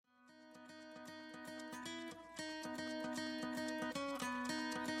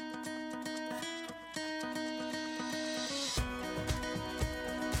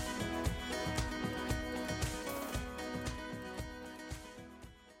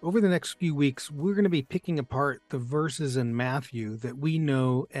Over the next few weeks, we're going to be picking apart the verses in Matthew that we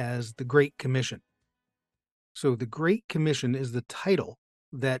know as the Great Commission. So, the Great Commission is the title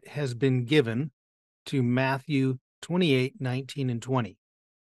that has been given to Matthew 28, 19, and 20.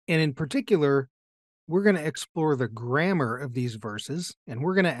 And in particular, we're going to explore the grammar of these verses and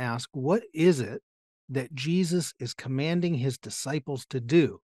we're going to ask, what is it that Jesus is commanding his disciples to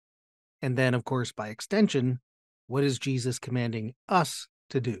do? And then, of course, by extension, what is Jesus commanding us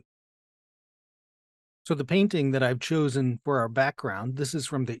to do? So the painting that I've chosen for our background, this is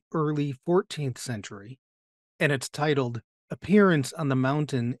from the early 14th century, and it's titled Appearance on the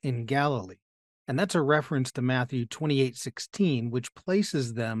Mountain in Galilee. And that's a reference to Matthew 28:16, which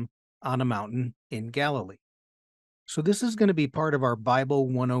places them on a mountain in Galilee. So this is going to be part of our Bible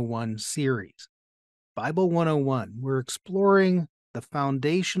 101 series. Bible 101, we're exploring the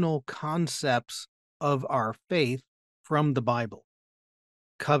foundational concepts of our faith from the Bible.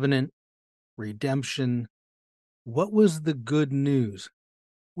 Covenant, redemption. What was the good news?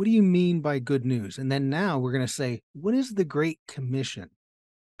 What do you mean by good news? And then now we're going to say, what is the Great Commission?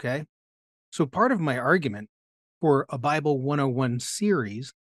 Okay. So part of my argument for a Bible 101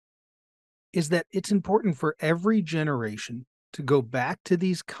 series is that it's important for every generation to go back to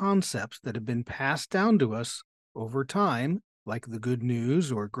these concepts that have been passed down to us over time, like the good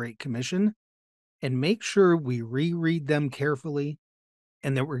news or Great Commission, and make sure we reread them carefully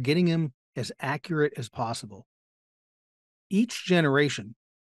and that we're getting them as accurate as possible. Each generation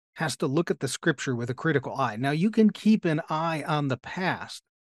has to look at the scripture with a critical eye. Now, you can keep an eye on the past,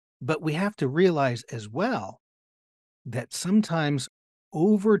 but we have to realize as well that sometimes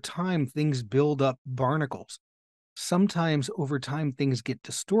over time things build up barnacles. Sometimes over time things get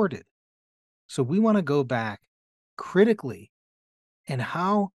distorted. So we want to go back critically and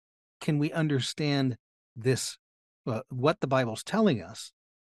how can we understand this, what the Bible's telling us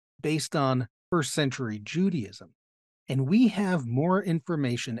based on first century Judaism. And we have more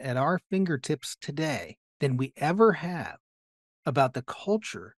information at our fingertips today than we ever have about the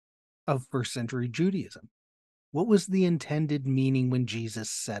culture of first century Judaism. What was the intended meaning when Jesus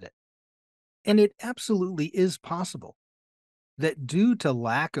said it? And it absolutely is possible that due to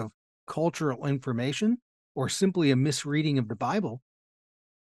lack of cultural information or simply a misreading of the Bible,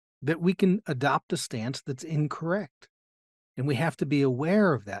 that we can adopt a stance that's incorrect. And we have to be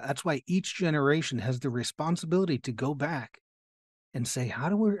aware of that. That's why each generation has the responsibility to go back and say, how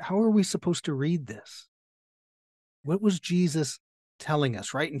are we supposed to read this? What was Jesus telling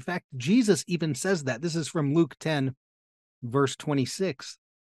us, right? In fact, Jesus even says that. This is from Luke 10, verse 26.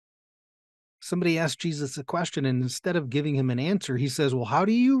 Somebody asked Jesus a question, and instead of giving him an answer, he says, well, how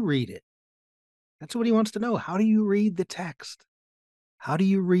do you read it? That's what he wants to know. How do you read the text? How do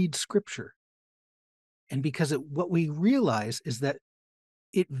you read scripture? And because what we realize is that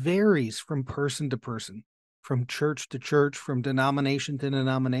it varies from person to person, from church to church, from denomination to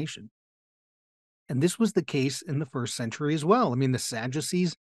denomination. And this was the case in the first century as well. I mean, the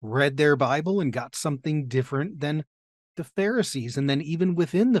Sadducees read their Bible and got something different than the Pharisees. And then even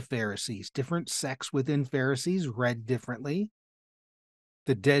within the Pharisees, different sects within Pharisees read differently.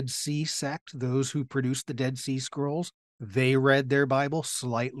 The Dead Sea sect, those who produced the Dead Sea Scrolls, they read their Bible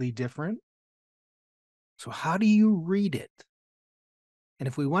slightly different. So how do you read it? And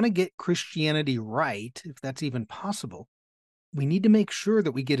if we want to get Christianity right, if that's even possible, we need to make sure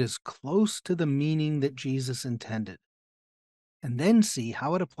that we get as close to the meaning that Jesus intended, and then see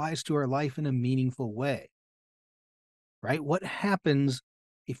how it applies to our life in a meaningful way. Right? What happens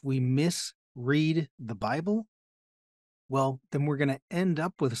if we misread the Bible? Well, then we're going to end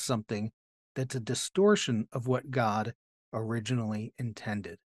up with something that's a distortion of what God originally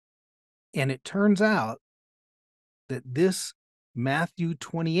intended. And it turns out that this Matthew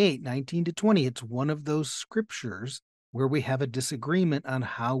 28, 19 to 20, it's one of those scriptures where we have a disagreement on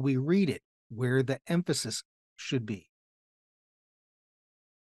how we read it, where the emphasis should be.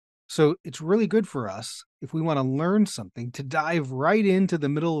 So it's really good for us, if we want to learn something, to dive right into the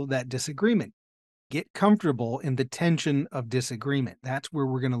middle of that disagreement. Get comfortable in the tension of disagreement. That's where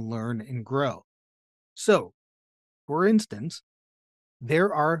we're going to learn and grow. So, for instance,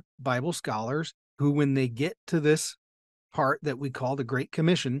 there are Bible scholars who, when they get to this part that we call the Great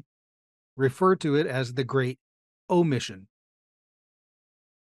Commission, refer to it as the Great Omission.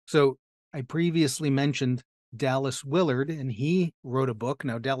 So I previously mentioned Dallas Willard, and he wrote a book.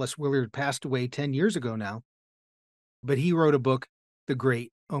 Now, Dallas Willard passed away 10 years ago now, but he wrote a book, The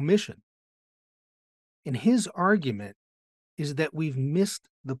Great Omission. And his argument is that we've missed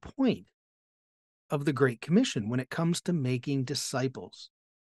the point of the Great Commission when it comes to making disciples.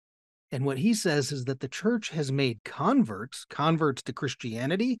 And what he says is that the church has made converts to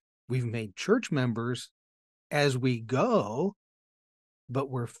Christianity. We've made church members as we go, but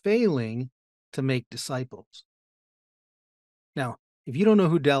we're failing to make disciples. Now, if you don't know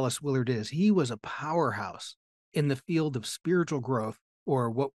who Dallas Willard is, he was a powerhouse in the field of spiritual growth, or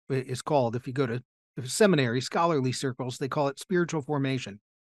what is called, if you go to seminary, scholarly circles, they call it spiritual formation.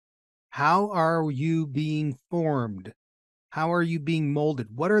 How are you being formed? How are you being molded?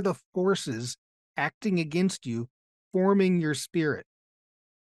 What are the forces acting against you, forming your spirit?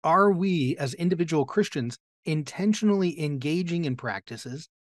 Are we, as individual Christians, intentionally engaging in practices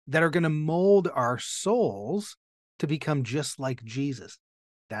that are going to mold our souls to become just like Jesus?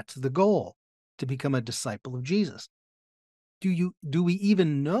 That's the goal, to become a disciple of Jesus. Do we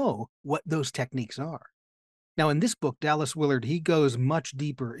even know what those techniques are? Now, in this book, Dallas Willard, he goes much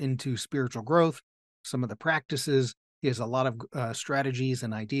deeper into spiritual growth, some of the practices. He has a lot of strategies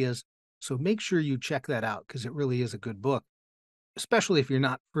and ideas. So make sure you check that out, because it really is a good book, especially if you're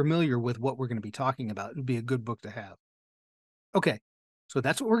not familiar with what we're going to be talking about. It would be a good book to have. Okay, so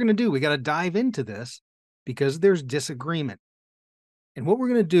that's what we're going to do. We got to dive into this because there's disagreement. And what we're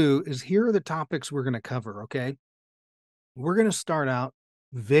going to do is, here are the topics we're going to cover, okay? We're going to start out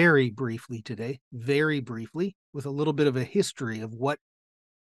very briefly today, very briefly, with a little bit of a history of what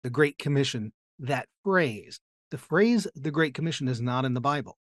the Great Commission, that phrase, the phrase the Great Commission, is not in the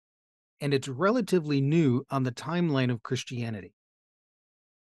Bible. And it's relatively new on the timeline of Christianity.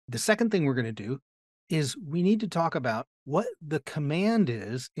 The second thing we're going to do is we need to talk about what the command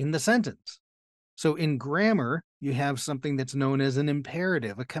is in the sentence. So in grammar, you have something that's known as an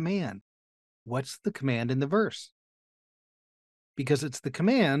imperative, a command. What's the command in the verse? Because it's the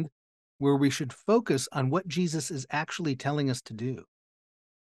command where we should focus on what Jesus is actually telling us to do.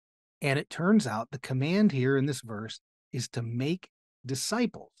 And it turns out the command here in this verse is to make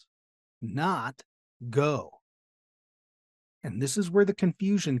disciples, not go. And this is where the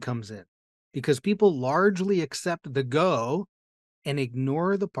confusion comes in, because people largely accept the go and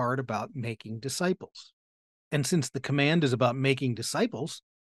ignore the part about making disciples. And since the command is about making disciples,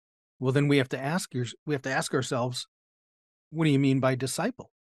 well, then we have to ask ourselves, what do you mean by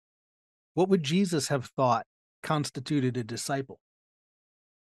disciple? What would Jesus have thought constituted a disciple?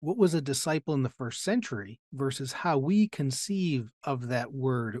 What was a disciple in the first century versus how we conceive of that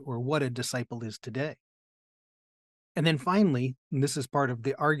word, or what a disciple is today? And then finally, and this is part of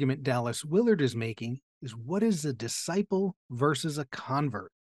the argument Dallas Willard is making, is what is a disciple versus a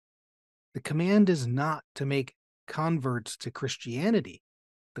convert? The command is not to make converts to Christianity.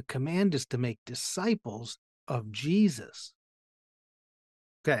 The command is to make disciples of Jesus.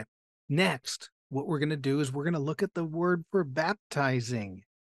 Okay, next, what we're going to do is we're going to look at the word for baptizing.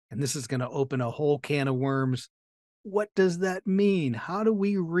 And this is going to open a whole can of worms. What does that mean? How do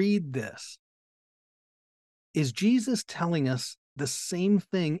we read this? Is Jesus telling us the same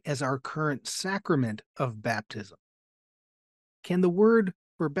thing as our current sacrament of baptism? Can the word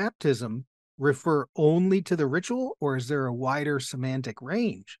for baptism refer only to the ritual, or is there a wider semantic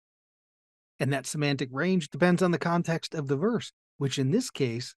range? And that semantic range depends on the context of the verse, which in this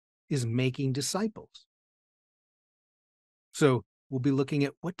case is making disciples. So we'll be looking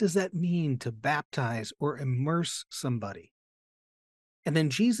at, what does that mean to baptize or immerse somebody? And then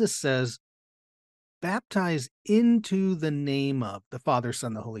Jesus says, baptize into the name of the Father,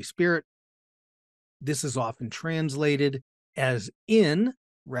 Son, the Holy Spirit. This is often translated as in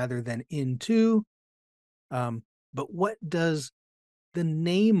rather than into. But what does the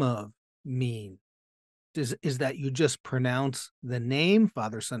name of mean? Is that you just pronounce the name,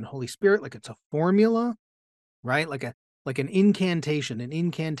 Father, Son, Holy Spirit, like it's a formula, right? Like an incantation. An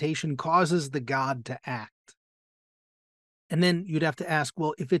incantation causes the God to act. And then you'd have to ask,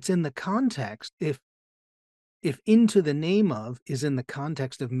 well, if it's in the context, if into the name of is in the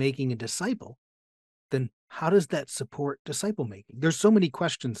context of making a disciple, then how does that support disciple making? There's so many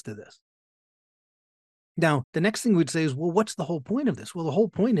questions to this. Now, the next thing we'd say is, well, what's the whole point of this? Well, the whole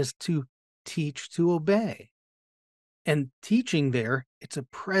point is to teach to obey. And teaching there, it's a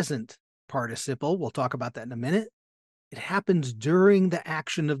present participle. We'll talk about that in a minute. It happens during the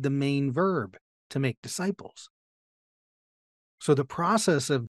action of the main verb, to make disciples. So the process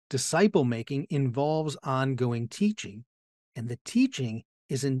of disciple making involves ongoing teaching, and the teaching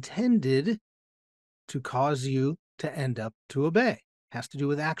is intended to cause you to end up to obey. It has to do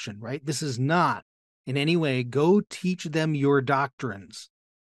with action, right? This is not in any way, go teach them your doctrines.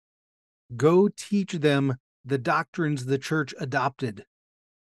 Go teach them the doctrines the church adopted.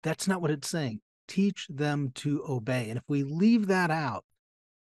 That's not what it's saying. Teach them to obey. And if we leave that out,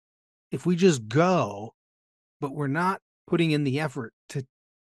 if we just go, but we're not putting in the effort to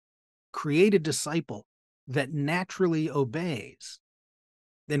create a disciple that naturally obeys,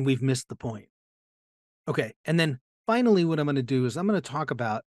 then we've missed the point. Okay, and then finally, what I'm going to do is I'm going to talk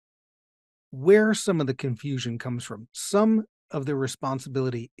about where some of the confusion comes from. Some of the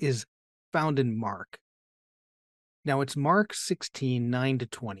responsibility is found in Mark. Now, it's Mark 16,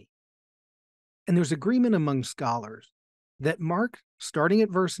 9-20. And there's agreement among scholars that Mark, starting at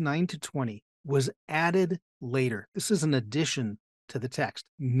verse 9-20, was added later. This is an addition to the text,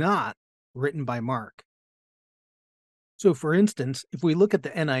 not written by Mark. So, for instance, if we look at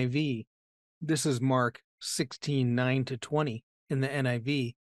the NIV, this is Mark 16, 9-20 in the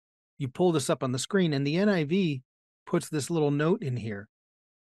NIV. You pull this up on the screen, and the NIV puts this little note in here.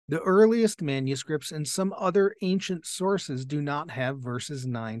 The earliest manuscripts and some other ancient sources do not have verses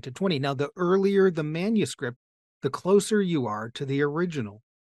 9-20. Now, the earlier the manuscript, the closer you are to the original.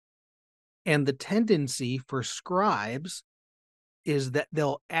 And the tendency for scribes is that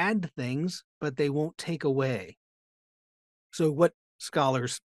they'll add things, but they won't take away. So what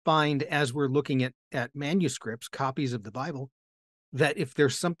scholars find as we're looking at manuscripts, copies of the Bible, that if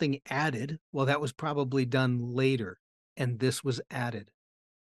there's something added, well, that was probably done later, and this was added.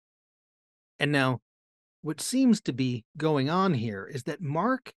 And now, what seems to be going on here is that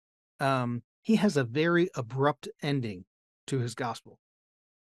Mark, he has a very abrupt ending to his gospel.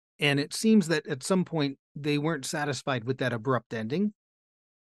 And it seems that at some point they weren't satisfied with that abrupt ending,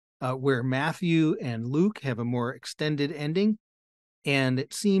 where Matthew and Luke have a more extended ending. And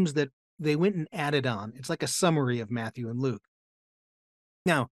it seems that they went and added on. It's like a summary of Matthew and Luke.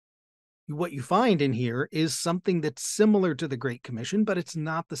 Now, what you find in here is something that's similar to the Great Commission, but it's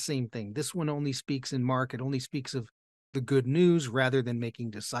not the same thing. This one only speaks in Mark. It only speaks of the good news rather than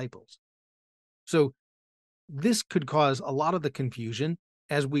making disciples. So this could cause a lot of the confusion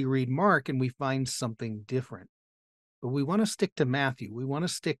as we read Mark and we find something different. But we want to stick to Matthew. We want to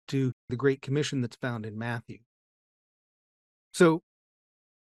stick to the Great Commission that's found in Matthew. So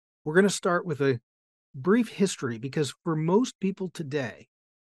we're going to start with a brief history, because for most people today,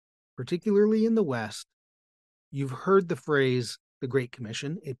 particularly in the West, you've heard the phrase the Great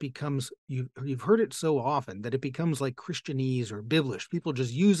Commission. It becomes, you've heard it so often that it becomes like Christianese or Biblish. People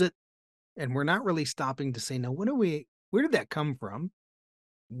just use it, and we're not really stopping to say, now, where did that come from?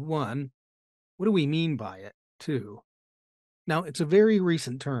 One, what do we mean by it? Two, now, it's a very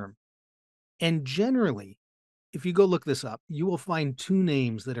recent term. And generally, if you go look this up, you will find two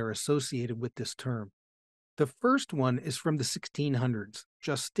names that are associated with this term. The first one is from the 1600s,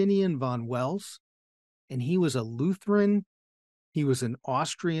 Justinian von Wells, and he was a Lutheran. He was an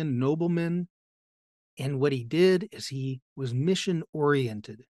Austrian nobleman, and what he did is he was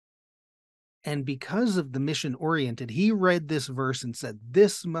mission-oriented. And because of the mission-oriented, he read this verse and said,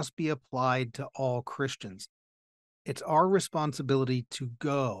 this must be applied to all Christians. It's our responsibility to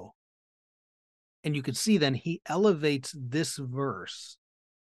go. And you could see then he elevates this verse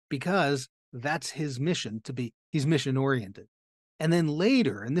because that's his mission to be, he's mission-oriented. And then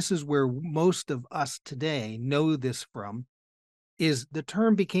later, and this is where most of us today know this from, is the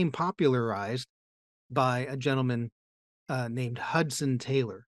term became popularized by a gentleman named Hudson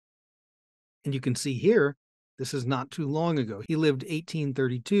Taylor. And you can see here, this is not too long ago. He lived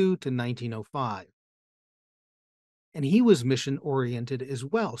 1832 to 1905. And he was mission-oriented as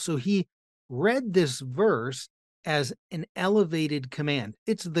well. So he read this verse as an elevated command.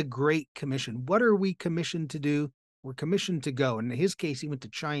 It's the Great Commission. What are we commissioned to do? We're commissioned to go. And in his case, he went to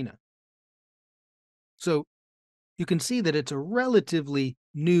China. So you can see that it's a relatively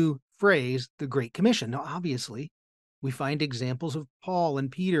new phrase, the Great Commission. Now, obviously, we find examples of Paul and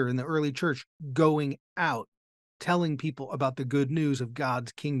Peter in the early church going out, telling people about the good news of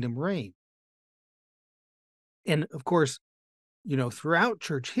God's kingdom reign. And of course, you know, throughout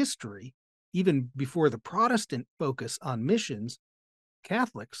church history, even before the Protestant focus on missions,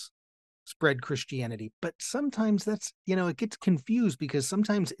 Catholics spread Christianity. But sometimes that's, you know, it gets confused because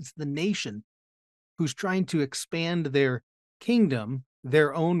sometimes it's the nation who's trying to expand their kingdom,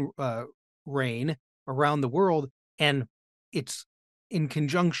 their own reign around the world, and it's in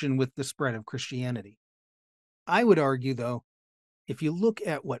conjunction with the spread of Christianity. I would argue, though, if you look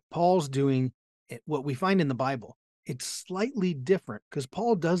at what Paul's doing, what we find in the Bible, it's slightly different because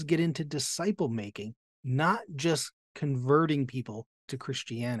Paul does get into disciple making, not just converting people to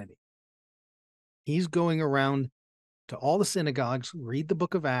Christianity. He's going around to all the synagogues, read the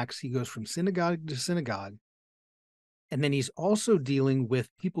book of Acts. He goes from synagogue to synagogue. And then he's also dealing with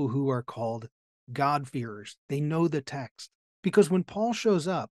people who are called God-fearers. They know the text. Because when Paul shows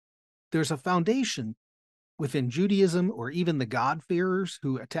up, there's a foundation within Judaism, or even the God-fearers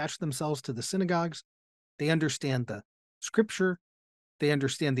who attach themselves to the synagogues. They understand the scripture. They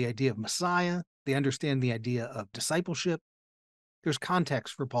understand the idea of Messiah. They understand the idea of discipleship. There's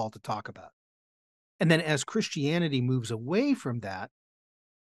context for Paul to talk about. And then as Christianity moves away from that,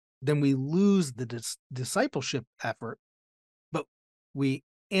 then we lose the discipleship effort, but we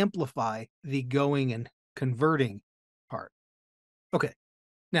amplify the going and converting part. Okay,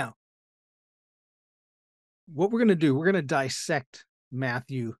 now, what we're going to do, we're going to dissect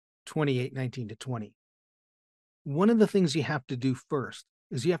Matthew 28:19-20. One of the things you have to do first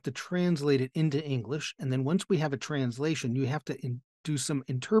is you have to translate it into English. And then once we have a translation, you have to do some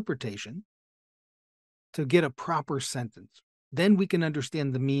interpretation to get a proper sentence. Then we can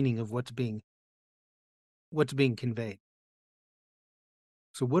understand the meaning of what's being conveyed.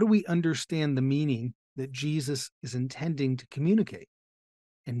 So what do we understand the meaning that Jesus is intending to communicate?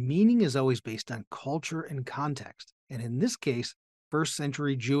 And meaning is always based on culture and context. And in this case, first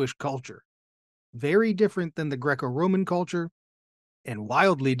century Jewish culture. Very different than the Greco-Roman culture and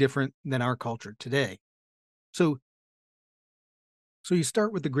wildly different than our culture today. So you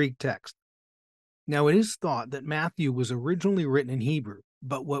start with the Greek text. Now, it is thought that Matthew was originally written in Hebrew,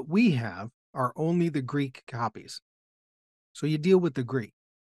 but what we have are only the Greek copies. So you deal with the Greek.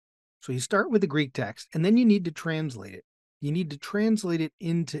 So you start with the Greek text, and then you need to translate it. You need to translate it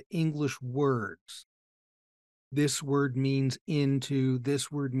into English words. This word means into, this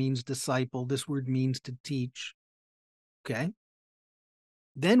word means disciple, this word means to teach. Okay?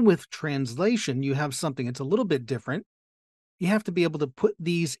 Then with translation, you have something that's a little bit different. You have to be able to put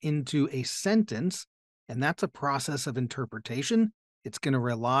these into a sentence, and that's a process of interpretation. It's going to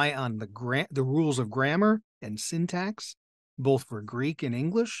rely on the rules of grammar and syntax, both for Greek and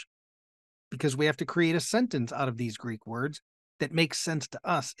English, because we have to create a sentence out of these Greek words that makes sense to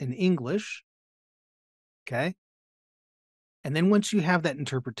us in English. Okay? And then once you have that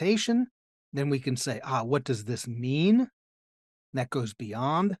interpretation, then we can say, what does this mean? That goes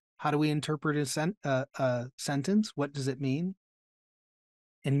beyond how do we interpret a sentence? What does it mean?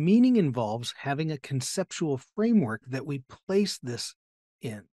 And meaning involves having a conceptual framework that we place this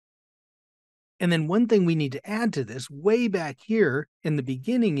in. And then one thing we need to add to this way back here in the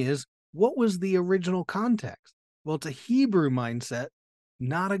beginning is, what was the original context? Well, it's a Hebrew mindset,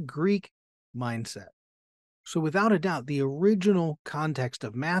 not a Greek mindset. So without a doubt, the original context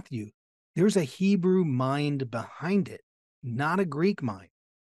of Matthew, there's a Hebrew mind behind it, not a Greek mind.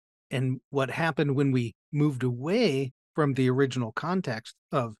 And what happened when we moved away from the original context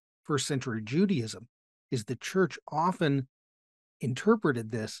of first century Judaism is the church often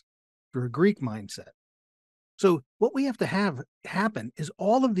interpreted this through a Greek mindset. So what we have to have happen is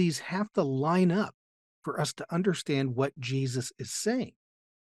all of these have to line up for us to understand what Jesus is saying.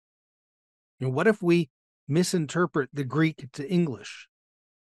 What if we misinterpret the Greek to English?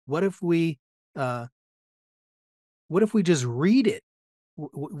 What if we just read it?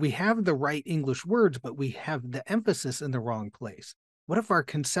 We have the right English words, but we have the emphasis in the wrong place. What if our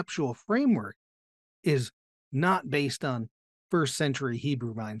conceptual framework is not based on first century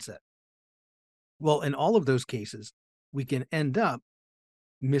Hebrew mindset? Well, in all of those cases, we can end up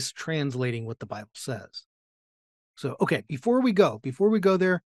mistranslating what the Bible says. So, okay, before we go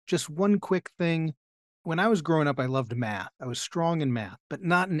there, just one quick thing. When I was growing up, I loved math. I was strong in math, but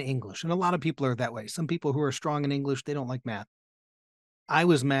not in English. And a lot of people are that way. Some people who are strong in English, they don't like math. I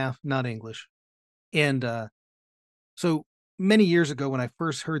was math, not English. And so many years ago, when I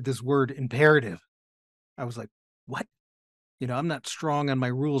first heard this word imperative, I was like, what? I'm not strong on my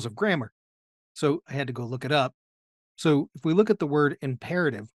rules of grammar. So I had to go look it up. So if we look at the word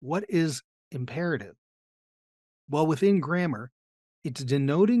imperative, what is imperative? Well, within grammar, it's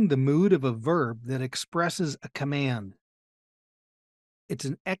denoting the mood of a verb that expresses a command. It's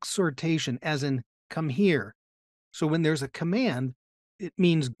an exhortation, as in, come here. So when there's a command, it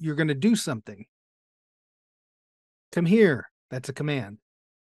means you're going to do something. Come here, that's a command.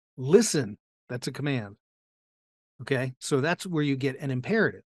 Listen, that's a command. Okay, so that's where you get an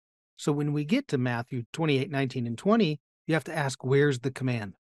imperative. So when we get to Matthew 28:19-20, you have to ask, where's the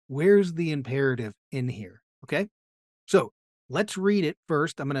command? Where's the imperative in here? Okay, so let's read it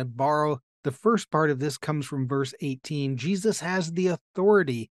first. I'm going to borrow the first part of this comes from verse 18. Jesus has the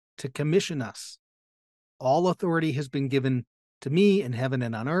authority to commission us. All authority has been given to me in heaven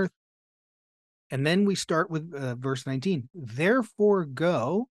and on earth. And then we start with verse 19. Therefore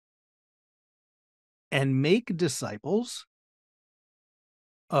go and make disciples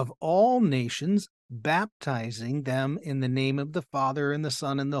of all nations, baptizing them in the name of the Father and the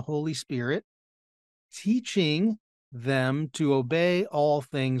Son and the Holy Spirit, teaching them to obey all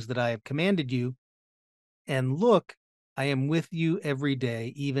things that I have commanded you. And look, I am with you every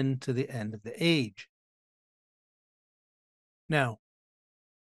day, even to the end of the age. Now,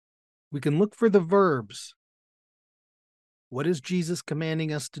 We can look for the verbs. What is Jesus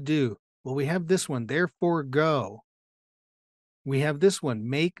commanding us to do? Well, we have this one, therefore go. We have this one,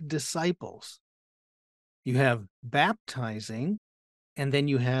 make disciples. You have baptizing, and then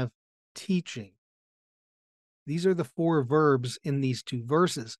you have teaching. These are the 4 verbs in these 2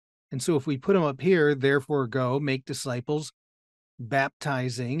 verses. And so if we put them up here, therefore go, make disciples,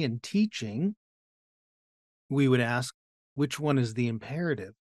 baptizing, and teaching, we would ask, which one is the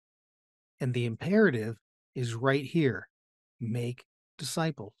imperative? And the imperative is right here, make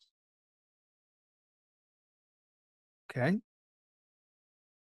disciples. Okay?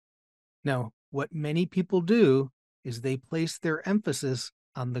 Now, what many people do is they place their emphasis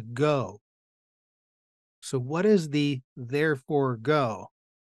on the go. So what is the therefore go?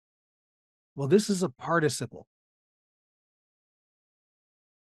 Well, this is a participle.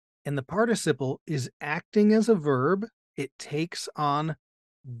 And the participle is acting as a verb. It takes on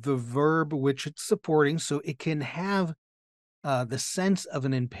the verb which it's supporting, so it can have the sense of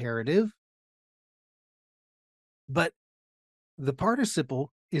an imperative. But the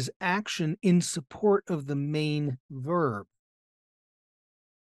participle is action in support of the main verb.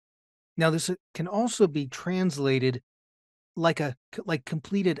 Now, this can also be translated like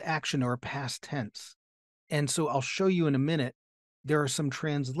completed action or past tense. And so I'll show you in a minute, there are some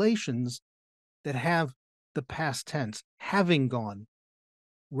translations that have the past tense, having gone,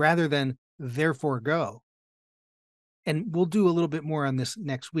 rather than therefore go. And we'll do a little bit more on this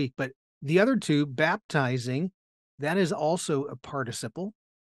next week. But the other 2, baptizing, that is also a participle.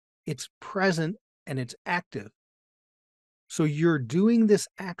 It's present and it's active. So you're doing this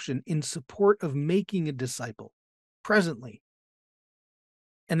action in support of making a disciple presently.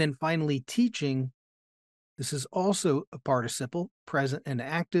 And then finally, teaching, this is also a participle, present and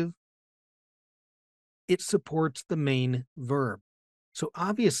active. It supports the main verb. So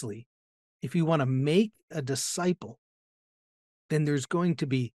obviously, if you want to make a disciple, then there's going to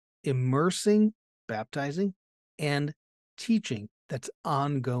be immersing, baptizing, and teaching that's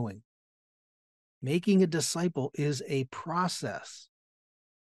ongoing. Making a disciple is a process.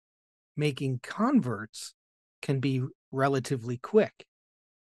 Making converts can be relatively quick.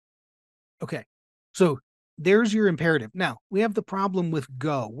 Okay, so there's your imperative. Now, we have the problem with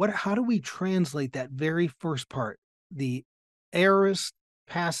go. How do we translate that very first part? The aorist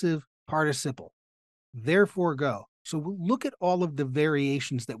passive participle. Therefore go. So we'll look at all of the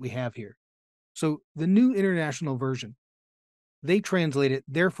variations that we have here. So the New International Version, they translate it,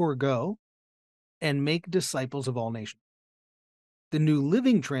 therefore go and make disciples of all nations. The New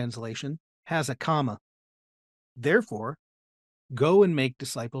Living Translation has a comma. Therefore, go and make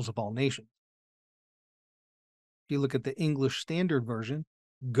disciples of all nations. If you look at the English Standard Version,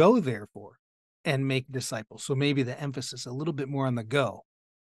 go therefore and make disciples. So maybe the emphasis a little bit more on the go.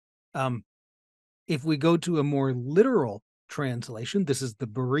 If we go to a more literal translation, this is the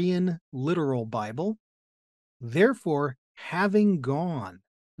Berean Literal Bible. Therefore, having gone.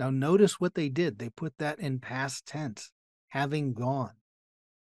 Now notice what they did. They put that in past tense, having gone.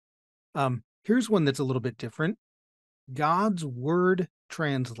 Here's one that's a little bit different. God's Word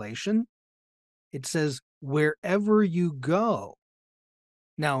Translation. It says, wherever you go.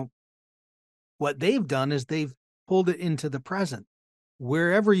 Now, what they've done is they've pulled it into the present.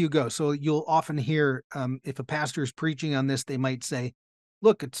 Wherever you go. So you'll often hear, if a pastor is preaching on this, they might say,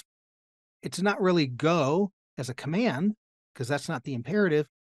 look, it's not really go as a command, because that's not the imperative.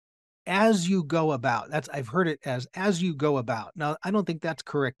 As you go about. I've heard it as you go about. Now, I don't think that's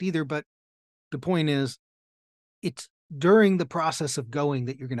correct either, but the point is, it's during the process of going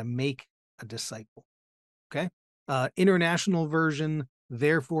that you're going to make a disciple. Okay? International Version,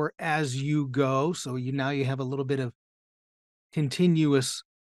 therefore, as you go. So now you have a little bit of continuous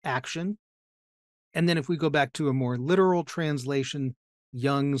action. And then if we go back to a more literal translation,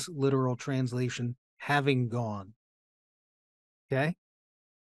 Young's literal translation, having gone. Okay?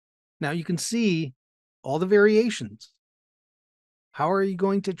 Now you can see all the variations. How are you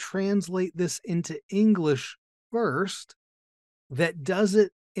going to translate this into English first that does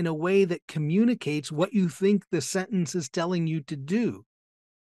it in a way that communicates what you think the sentence is telling you to do?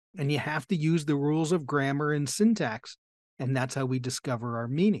 And you have to use the rules of grammar and syntax. And that's how we discover our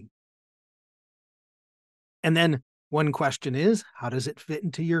meaning. And then one question is, how does it fit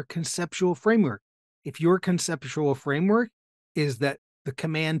into your conceptual framework? If your conceptual framework is that the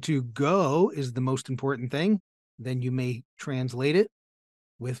command to go is the most important thing, then you may translate it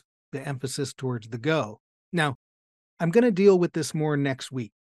with the emphasis towards the go. Now, I'm going to deal with this more next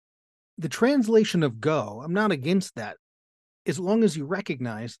week. The translation of go, I'm not against that, as long as you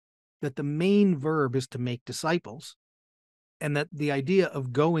recognize that the main verb is to make disciples. and that the idea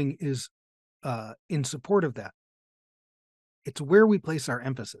of going is in support of that. It's where we place our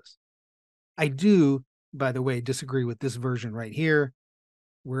emphasis. I do, by the way, disagree with this version right here.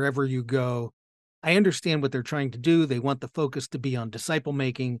 Wherever you go, I understand what they're trying to do. They want the focus to be on disciple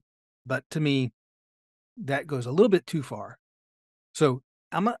making, but to me, that goes a little bit too far. So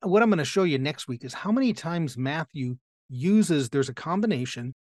what I'm going to show you next week is how many times Matthew uses, there's a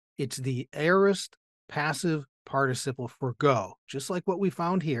combination. It's the aorist passive participle for go, just like what we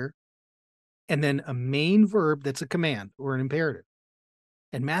found here, and then a main verb that's a command or an imperative.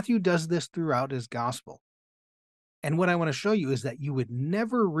 And Matthew does this throughout his gospel. And what I want to show you is that you would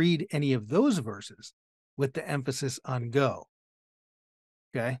never read any of those verses with the emphasis on go.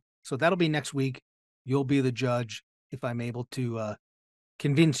 Okay? So that'll be next week. You'll be the judge if I'm able to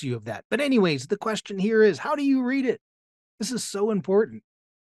convince you of that. But anyways, the question here is, how do you read it? This is so important.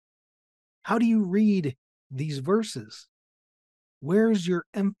 How do you read these verses? Where's your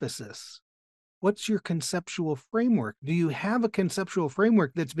emphasis? What's your conceptual framework? Do you have a conceptual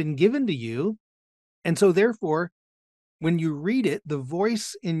framework that's been given to you? And so therefore, when you read it, the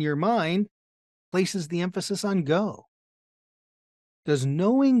voice in your mind places the emphasis on go. Does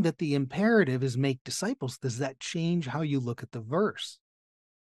knowing that the imperative is make disciples, does that change how you look at the verse?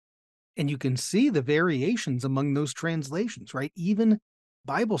 And you can see the variations among those translations, right? Even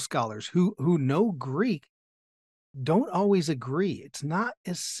Bible scholars who know Greek don't always agree. It's not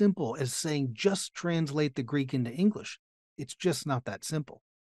as simple as saying just translate the Greek into English. It's just not that simple.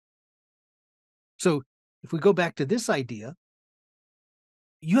 So if we go back to this idea,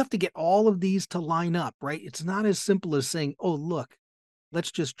 you have to get all of these to line up, right? It's not as simple as saying, oh, look, let's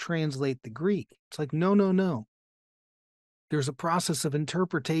just translate the Greek. It's like, no, no, no. There's a process of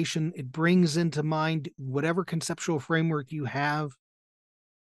interpretation. It brings into mind whatever conceptual framework you have.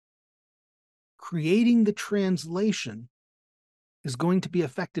 Creating the translation is going to be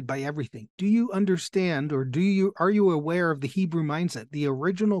affected by everything. Do you understand, or are you aware of the Hebrew mindset, the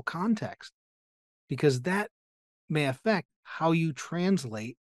original context? Because that may affect how you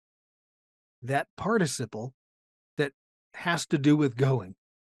translate that participle that has to do with going.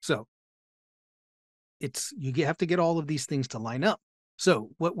 So you have to get all of these things to line up. So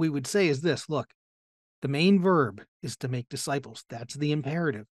what we would say is this: look, the main verb is to make disciples. That's the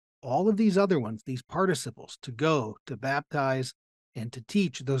imperative. All of these other ones, these participles, to go, to baptize, and to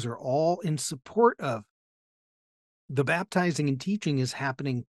teach, those are all in support of. The baptizing and teaching is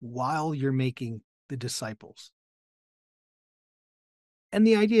happening while you're making the disciples. And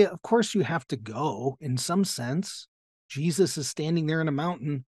the idea, of course, you have to go in some sense. Jesus is standing there in a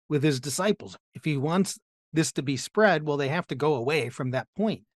mountain with his disciples. If he wants this to be spread, well, they have to go away from that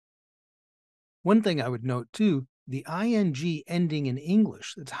point. One thing I would note too, the ing ending in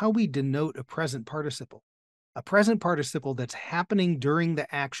English, that's how we denote a present participle. A present participle that's happening during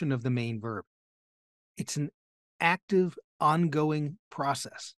the action of the main verb. It's an active, ongoing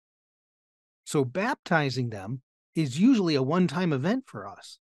process. So baptizing them is usually a one-time event for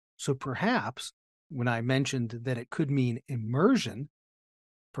us. So perhaps when I mentioned that it could mean immersion,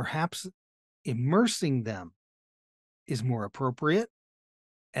 perhaps immersing them is more appropriate,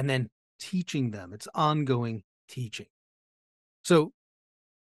 and then teaching them. It's ongoing teaching. So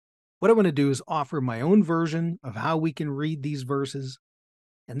what I want to do is offer my own version of how we can read these verses.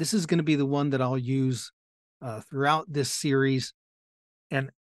 And this is going to be the one that I'll use throughout this series. And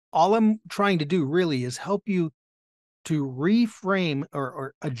all I'm trying to do really is help you to reframe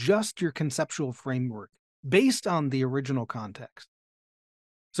or adjust your conceptual framework based on the original context.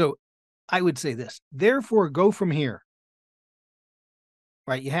 So I would say this: therefore, go from here.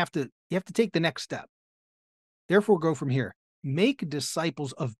 Right? You have to take the next step. Therefore, go from here. Make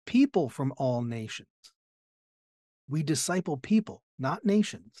disciples of people from all nations. We disciple people, not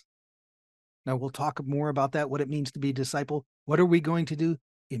nations. Now, we'll talk more about that, what it means to be a disciple. What are we going to do?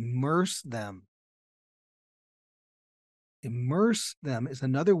 Immerse them. Immerse them is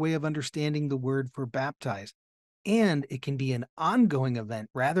another way of understanding the word for baptize. And it can be an ongoing event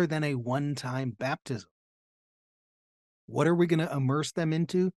rather than a one-time baptism. What are we going to immerse them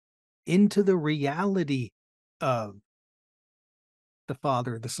into? Into the reality of the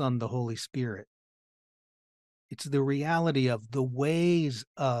Father, the Son, the Holy Spirit. It's the reality of the ways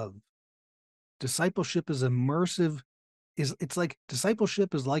of. Discipleship is immersive. It's like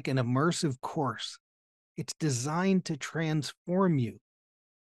discipleship is like an immersive course. It's designed to transform you.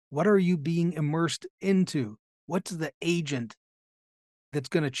 What are you being immersed into? What's the agent that's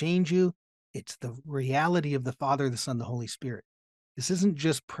going to change you? It's the reality of the Father, the Son, the Holy Spirit. This isn't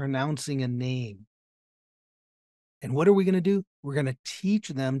just pronouncing a name. And what are we going to do? We're going to teach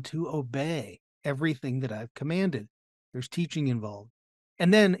them to obey everything that I've commanded. There's teaching involved.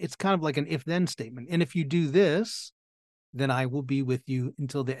 And then it's kind of like an if-then statement. And if you do this, then I will be with you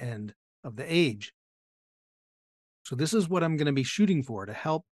until the end of the age. So this is what I'm going to be shooting for to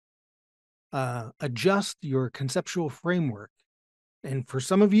help adjust your conceptual framework. And for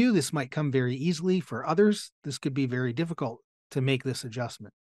some of you, this might come very easily. For others, this could be very difficult to make this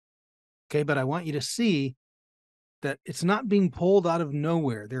adjustment. Okay, but I want you to see that it's not being pulled out of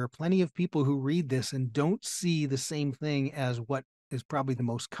nowhere. There are plenty of people who read this and don't see the same thing as what is probably the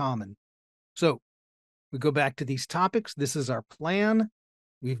most common. So we go back to these topics. This is our plan.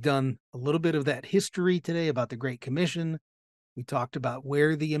 We've done a little bit of that history today about the Great Commission. We talked about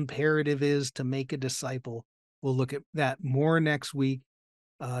where the imperative is to make a disciple. We'll look at that more next week.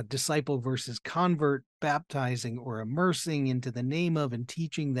 Disciple versus convert, baptizing or immersing into the name of and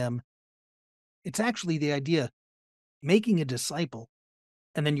teaching them. It's actually the idea, making a disciple,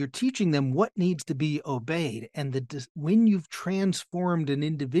 and then you're teaching them what needs to be obeyed. And when you've transformed an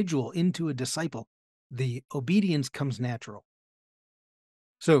individual into a disciple, the obedience comes natural.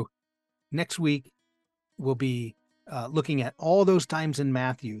 So next week, we'll be looking at all those times in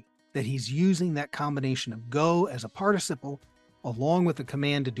Matthew that he's using that combination of go as a participle along with a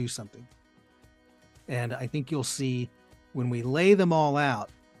command to do something. And I think you'll see when we lay them all out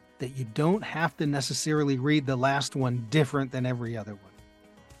that you don't have to necessarily read the last one different than every other one.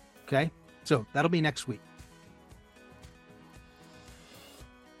 Okay? So that'll be next week.